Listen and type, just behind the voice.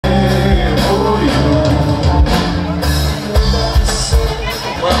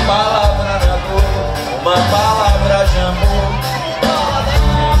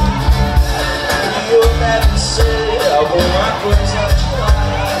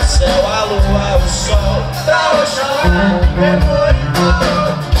sol da Oxalá, memorial,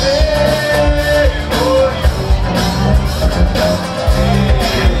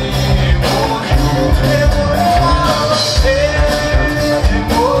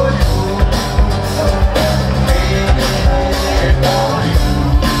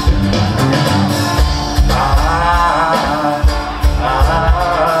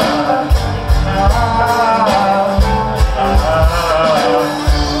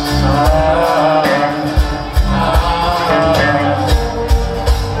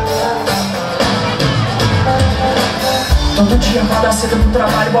 todo dia, acorda cedo pro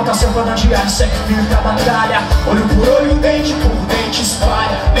trabalho, bota seu cordão diário, segue firme pra batalha. Olho por olho, dente por dente,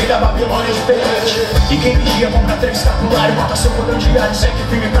 espalha. Lei da Babilônia é diferente. E quem vigia compra 3 escapulário, bota seu cordão diário, segue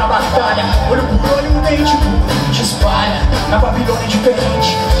firme pra batalha. Olho por olho, dente por dente, espalha. Na Babilônia é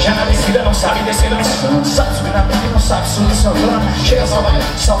diferente. Já na descida não sabe descer dançando, sabe subir na vida e não sabe subir salvando. Chega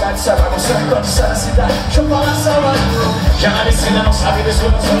saudade, sai bagunçando enquanto sai da cidade. Deixa eu falar Salvador. Já na descida não sabe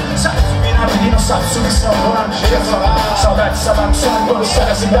descer dançando, sabe subir na vida e não sabe subir salvando. Chega saudade, sai bagunçando enquanto sai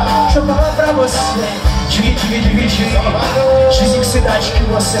da cidade. Deixa eu falar pra você. Dividir. Dizem que cidade que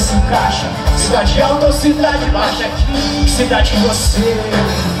você se encaixa, cidade alta ou cidade baixa. Que cidade que você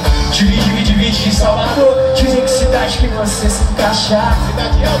divide Salvador. Dizem que cidade que você se encaixa,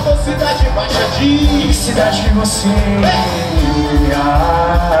 cidade alta ou cidade baixa. E que cidade que você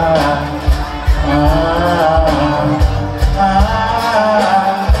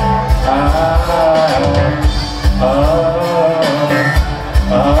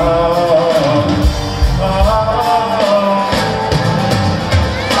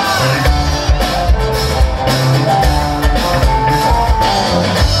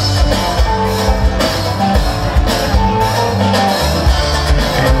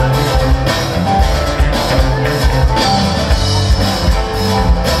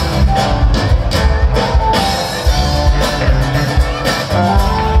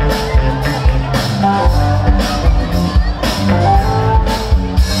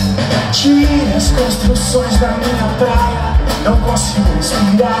construções da minha praia, não consigo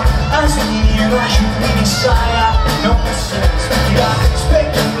respirar. As meninas de mini saia, não consigo respirar.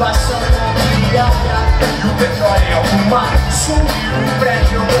 Especulação imobiliária e o petróleo em alto mar. Subir um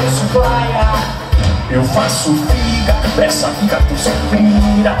prédio, eu ouço praia. Eu faço figa, pressa, fica com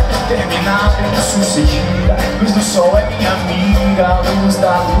sofrida. Terminar bem sucedida. Luz do sol é minha amiga, luz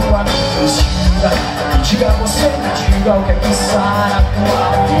da lua me inspira. Me diga você, me diga o que é pensar a tua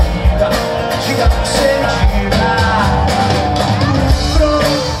vida. Diga você, diga.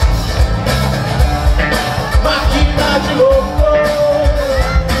 Máquina de louco,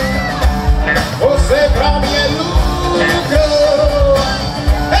 você pra mim é lucro.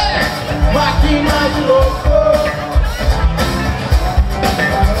 Máquina de louco.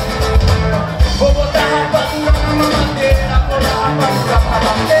 Vou botar rapadura na mamadeira, vou botar rapadura pra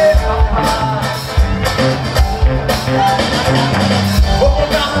bater. Vou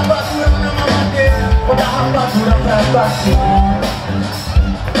botar rapadura na mamadeira, vou dar rapadura pra bater.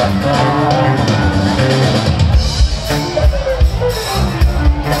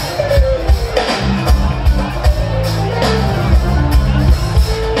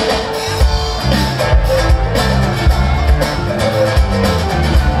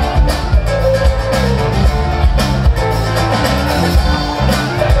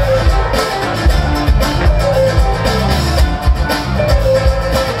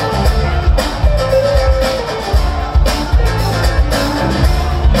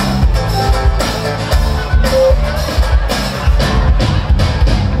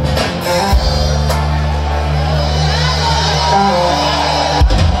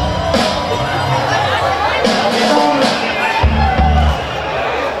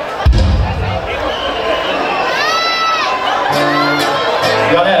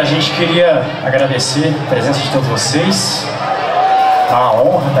 Galera, a gente queria agradecer a presença de todos vocês. É uma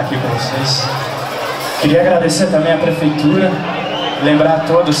honra estar aqui com vocês. Queria agradecer também à prefeitura, lembrar a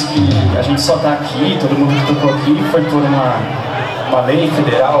todos que a gente só está aqui, todo mundo que tocou aqui foi por uma lei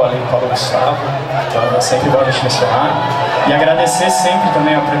federal, a lei Paulo Gustavo, então é sempre bom a gente mencionar. E agradecer sempre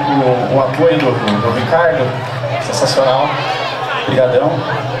também o apoio do Ricardo, sensacional, brigadão,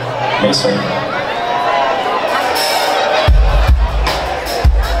 é isso aí.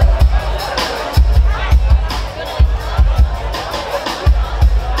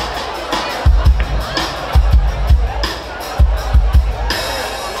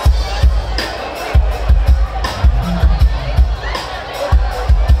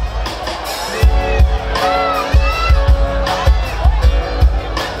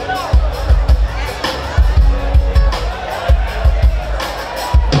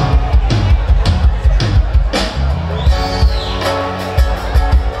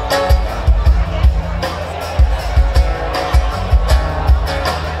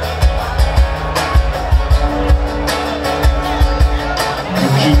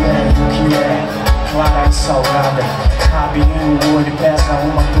 ele pesa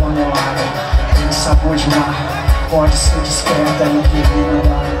 1 tonelada. Tem sabor de mar, pode ser discreta e querida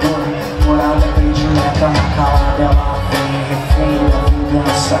da dor. Morada predileta na calada, ela vem refém da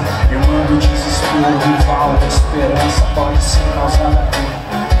vingança. Irmã do desespero, rival da esperança, pode ser causada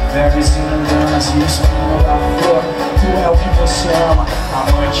por vermes e mundanas. E o espinho da flor, tu é o que você ama,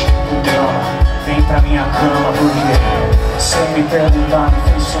 amante do drama. Vem pra minha cama porque, sem me perguntar, me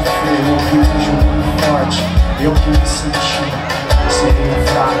fez sofrer. Eu que vejo muito forte, eu que me senti. Serei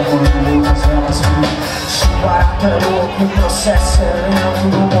fraco quando outras elas viram. Se o barato é louco, o processo é lento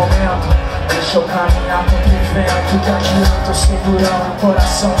no momento. Deixa eu caminhar contra o vento. Que adianta eu segurando o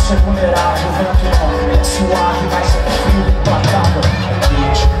coração, ser vulnerável. O vento não é suave, mas é frio e implacável. É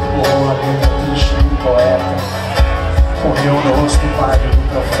quente, boa, vida triste e poeta. Correu no rosto o pai do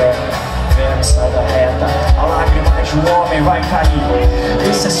profeta. Estrada reta, a lágrima de um homem vai cair.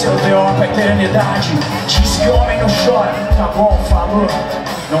 Esse é seu D.O. pra eternidade. Diz que homem não chora, tá bom, falou.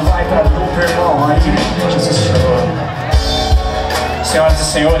 Não vai pra dupla, irmão, aí desistiu. Senhoras e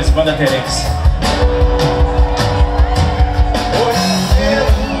senhores, banda Terence. Hoje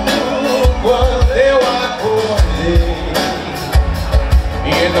cedo, quando eu acordei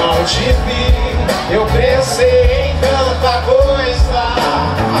e não te vi, eu pensei em tanta coisa.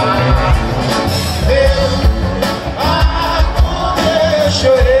 Eu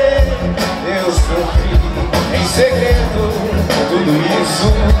chorei, eu sofri em segredo, tudo isso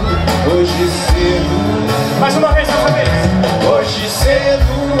hoje cedo. Mais uma vez, mais uma vez. Hoje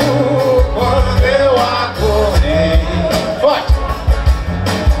cedo, quando eu acordei. Vai!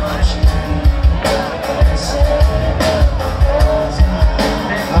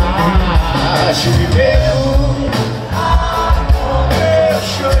 Tive medo, eu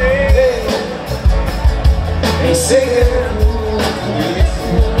chorei em segredo.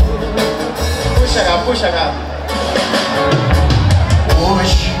 Puxa, gato, puxa, gato.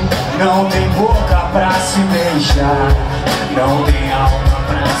 Hoje não tem boca pra se beijar, não tem alma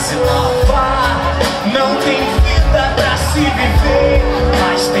pra se lavar, não tem vida pra se viver,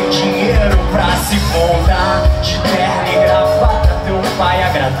 mas tem dinheiro pra se montar. De terno e gravata teu pai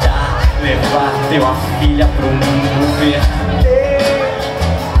agradar, levar tua filha pro mundo ver.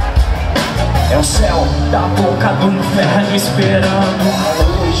 É o céu da boca do inferno esperando.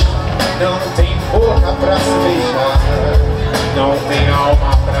 Hoje não tem boca pra se beijar, não tem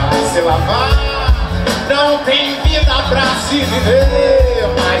alma pra se lavar, não tem vida pra se viver,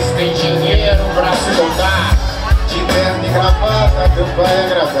 mas tem dinheiro pra se contar. De terno e gravata teu pai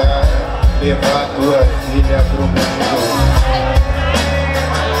agradar, levar tua filha pro mundo.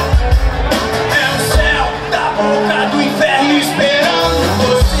 É o céu da boca do inferno esperando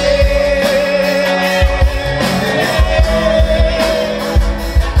você.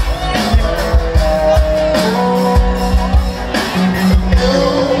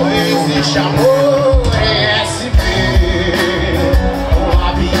 Existe amor em SP, um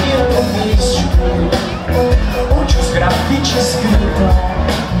labirinto místico, onde os grafites gritam,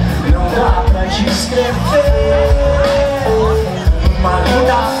 não dá pra descrever. Uma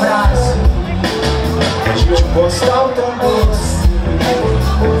linda frase de um postal tão doce,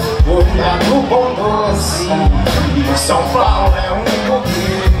 olhado bom doce. São Paulo é um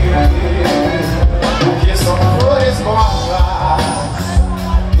buquê, porque são flores mortas.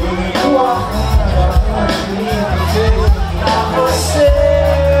 Você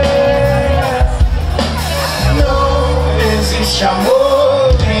não existe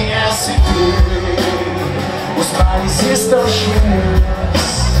amor em SP. Os bares estão cheios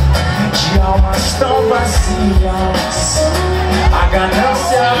de almas tão vazias. A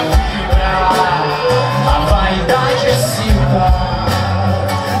ganância vibra, a vaidade excita.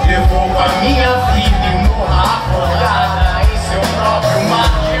 Devolva a minha vida e morra afogada em seu próprio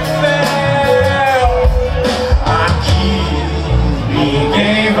mar de fel. Aqui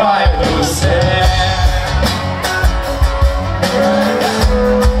ninguém vai pro céu.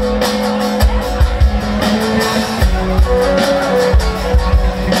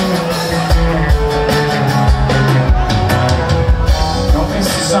 Não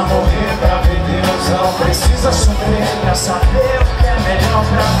precisa morrer pra ver Deus, não precisa sofrer pra saber o que é melhor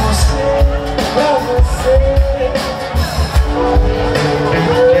pra você, pra você.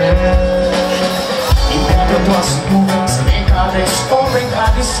 Entendo tuas nuvens em cada escombro, em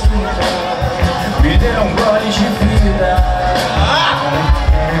cada esquina. Me dê um gole de vida.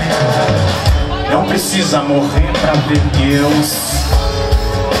 Não precisa morrer pra ver Deus.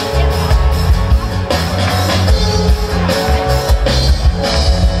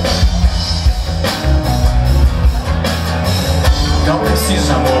 Não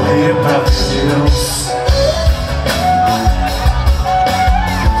precisa morrer pra ver Deus.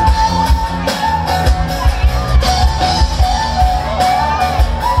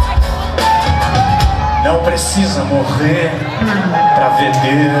 ver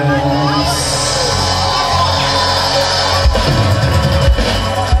Deus.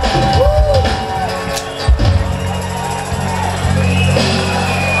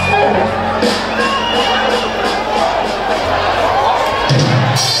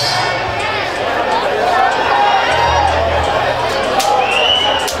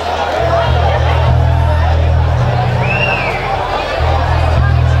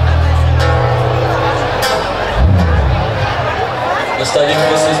 Gostaria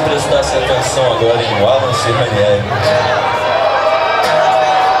que vocês prestassem atenção agora em Wallace e Ranieri.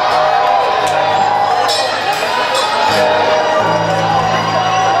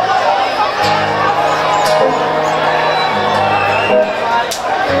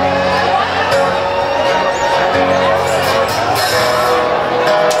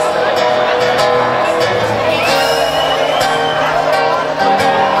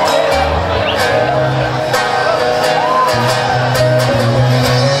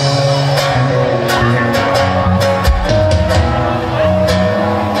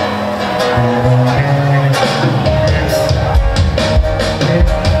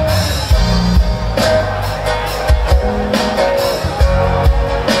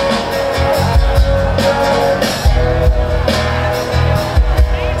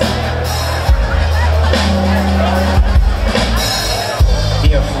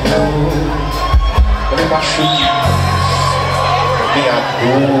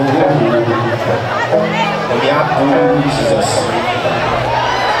 Não me abuses assim.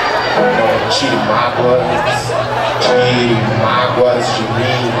 Não tire mágoas de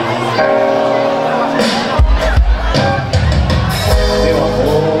mim. Meu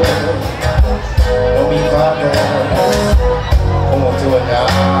amor, não me invada com o teu olhar.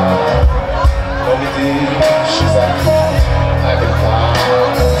 Não me deixes aqui a gritar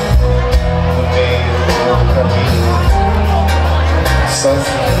no meio do caminho,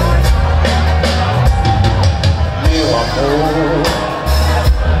 sozinho. Meu amor,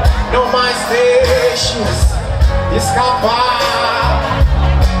 não mais deixes escapar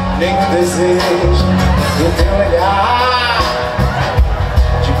nem o desejo do teu olhar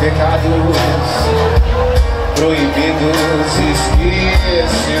de pecados proibidos,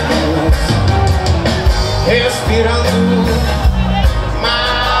 esquecidos, respirando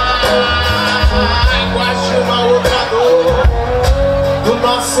mágoas de uma outra dor, do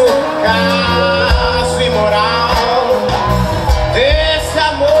nosso caso imoral, desse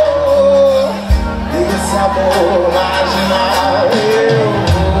amor marginal.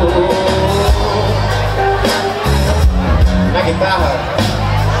 Na guitarra,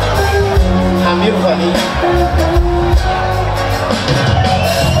 Ramiro Valim.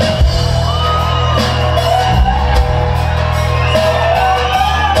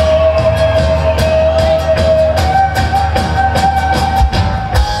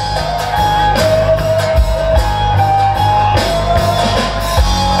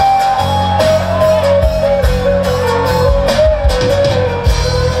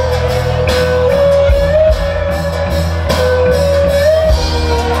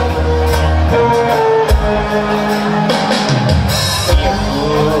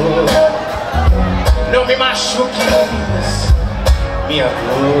 Minha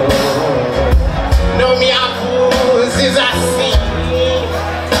flor, não me abuses assim.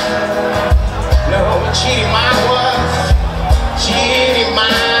 Não tire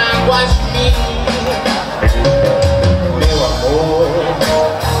mágoas de mim. Meu amor,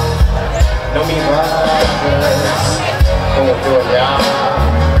 não me invadas com o teu olhar.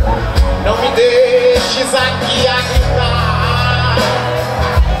 Não me deixes aqui a gritar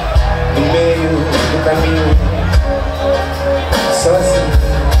no meio do caminho, sozinho.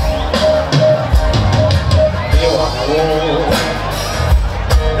 Meu amor,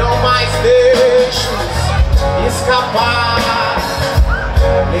 não mais deixes escapar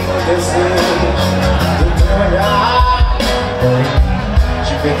nem o desejo do teu olhar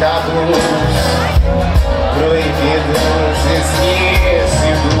de pecados proibidos,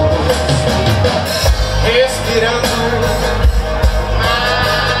 esquecidos, respirando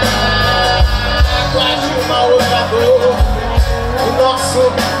mágoas de uma outra dor, o nosso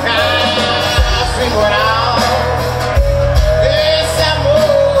caso imoral,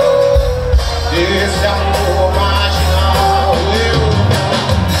 desse amor marginal.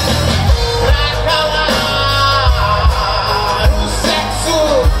 Pra calar o sexo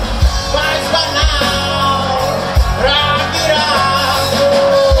mais banal, pra virar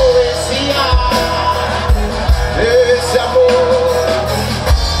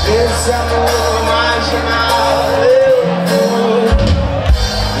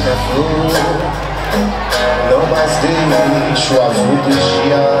Não mais deixo o azul dos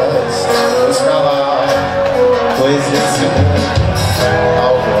dias nos calar, pois esse mundo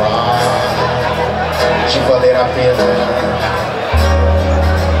algo há de valer a pena,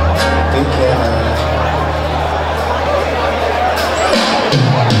 pequena.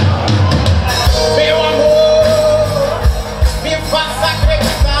 Meu amor, me faça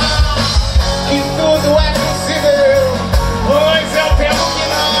acreditar que tudo é possível, pois eu temo que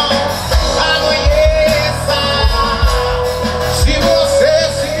não amanheça se você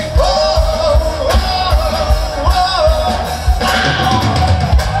se for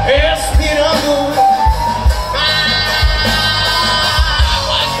respirando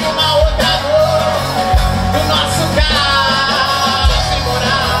água de uma outra dor do nosso caso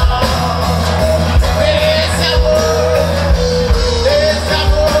imoral. Esse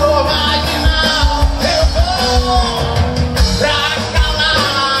amor marginal eu vou pra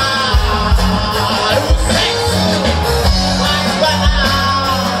calar o sexo mais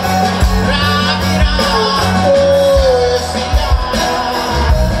banal, pra virar poesia.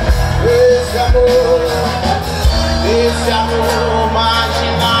 Esse amor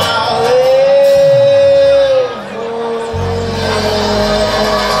marginal eu vou.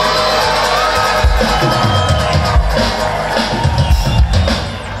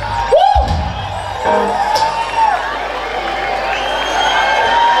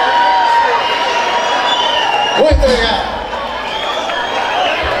 Muito obrigado.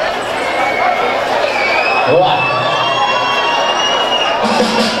 Boa.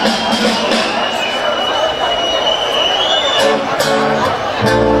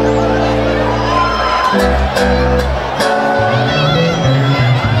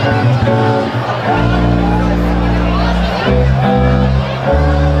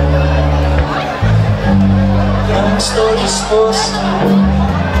 Não estou disposto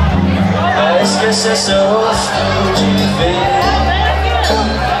a esquecer seu rosto de ver,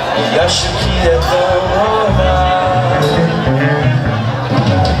 e acho que é tão normal.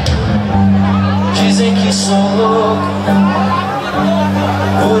 Dizem que sou louco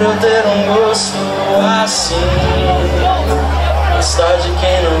por eu ter um gosto assim. Gostar de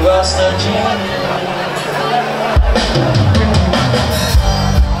quem não gosta de mim.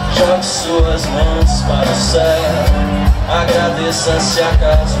 Jogue suas mãos para o céu, agradeça se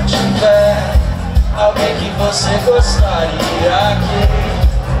acaso tiver alguém que você gostaria que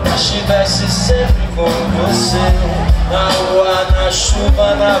estivesse sempre com você, na rua, na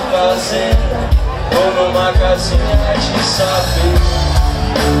chuva, na fazenda ou numa casinha de saber.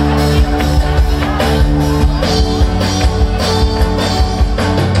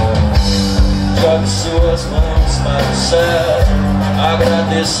 Jogue suas mãos para o céu,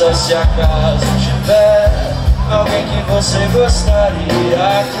 agradeça se acaso tiver alguém que você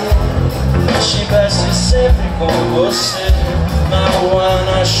gostaria que estivesse sempre com você, na rua,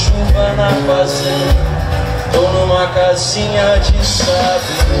 na chuva, na fazenda ou numa casinha de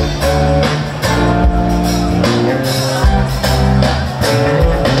saber.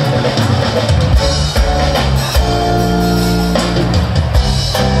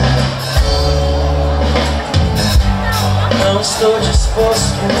 Não estou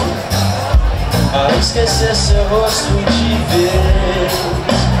disposto a esquecer seu rosto de vez,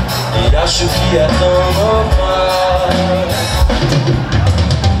 e acho que é tão normal.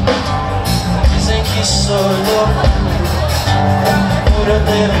 Dizem que sou louco por eu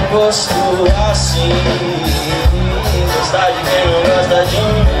ter um gosto assim, gostar de quem não gosta de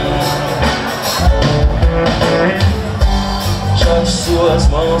mim. Jogue suas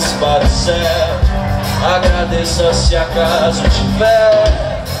mãos para o céu, agradeça se acaso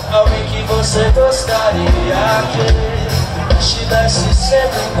tiver alguém que você gostaria que estivesse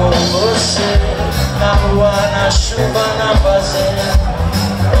sempre com você, na rua, na chuva, na fazenda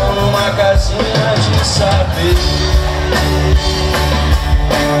ou numa casinha de saber.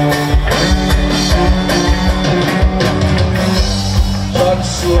 Jogue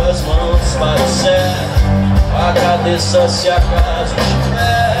suas mãos para o céu, agradeça se acaso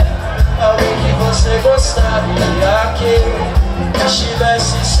tiver alguém que você gostaria que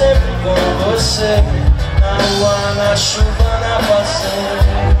estivesse sempre com você, na rua, na chuva, na fazenda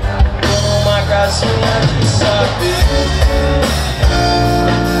ou numa casinha de saber.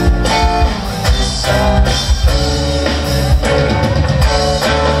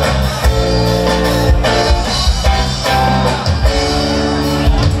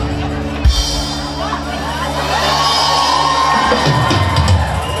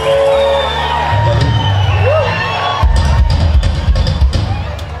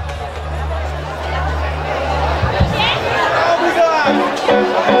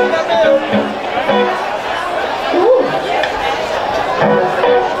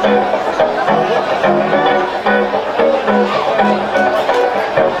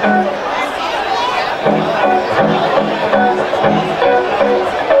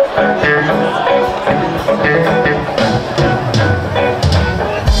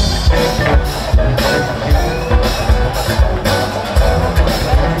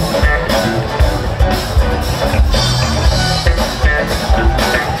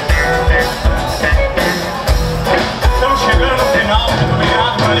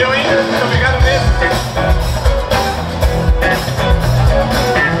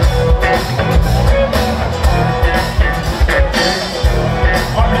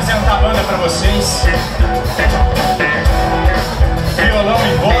 Violão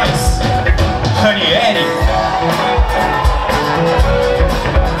e voz, Ranieri.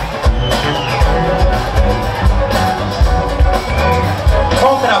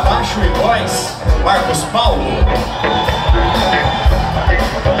 Contrabaixo e voz, Marcos Paulo.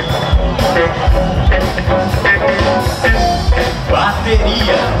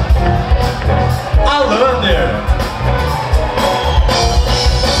 Bateria, Alander.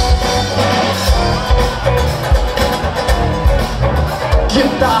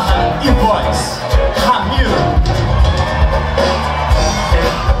 Guitarra e voz, Ramiro.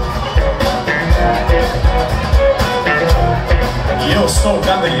 E eu sou o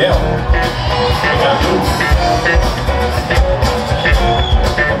Gabriel.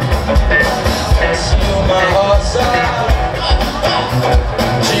 Se uma rosa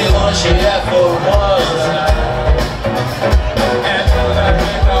de longe é formosa, é toda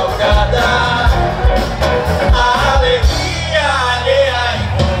recalcada, a alegria alheia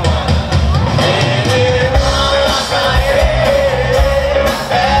incomoda. Venenosa,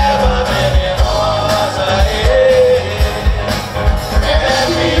 erva venenosa, é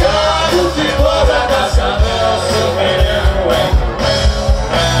pior do que toda caça, não sou veneno.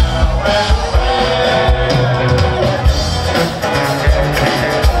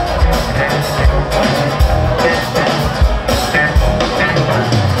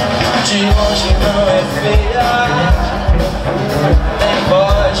 De longe não é feia, nem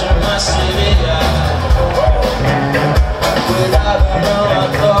pode uma sereia. Cuidado, não a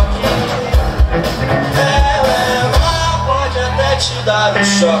toque, ela é má, pode até te dar um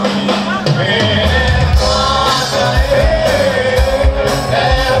choque.